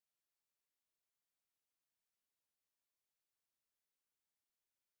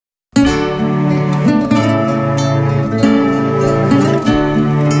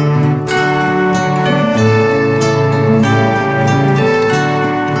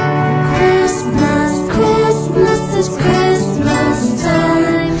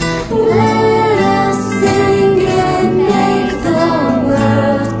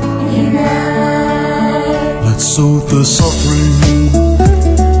the suffering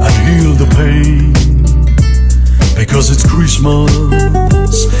and heal the pain. Because it's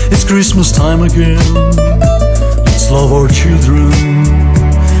Christmas time again. Let's love our children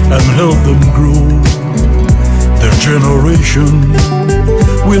and help them grow. Their generation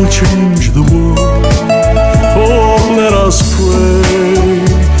will change the world. Oh, let us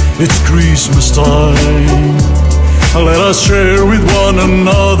pray, it's Christmas time. Let us share with one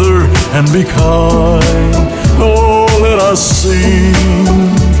another and be kind. Oh, let us sing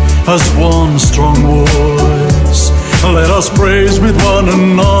as one strong voice. Let us praise with one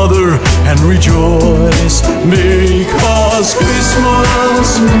another and rejoice. Because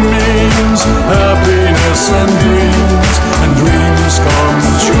Christmas means happiness and dreams come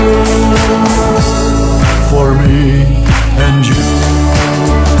true for me and you.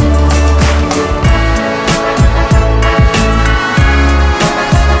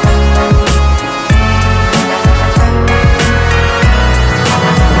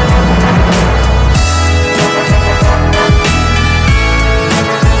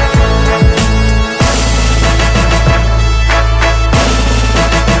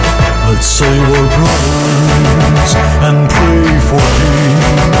 Let's save our problems and pray for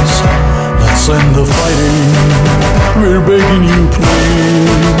peace. Let's end the fighting, we're begging you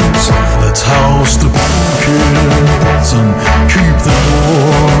please. Let's house the kids and keep them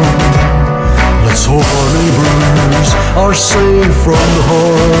warm. Let's hope our neighbors are safe from the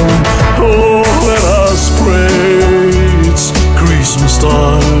harm. Oh, let us pray, it's Christmas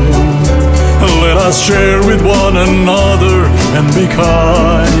time. Let us share with one another and be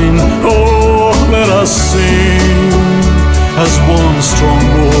kind. Oh, let us sing as one strong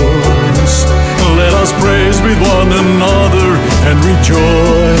voice. Let us praise with one another and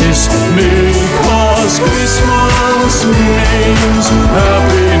rejoice. Because Christmas means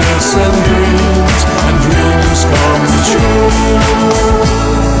happiness and dreams come true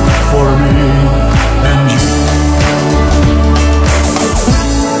for me and you.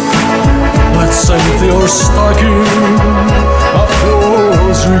 Let's empty our stocking of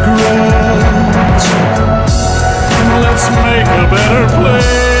those regrets. Let's make a better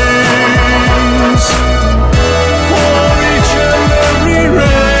place for each and every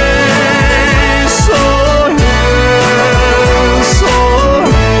race. Oh yes, oh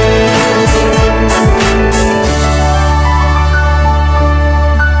yes.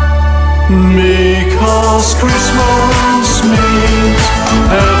 Because Christmas means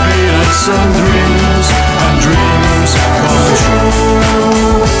happiness and dreams come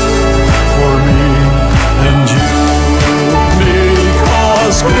true for me and you.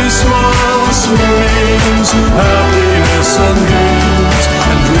 Because Christmas means happiness and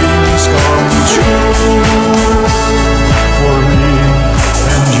dreams come true for me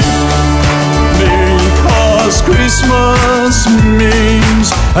and you. Because Christmas means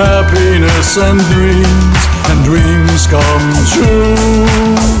happiness and dreams come true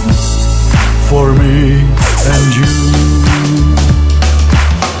for me and you.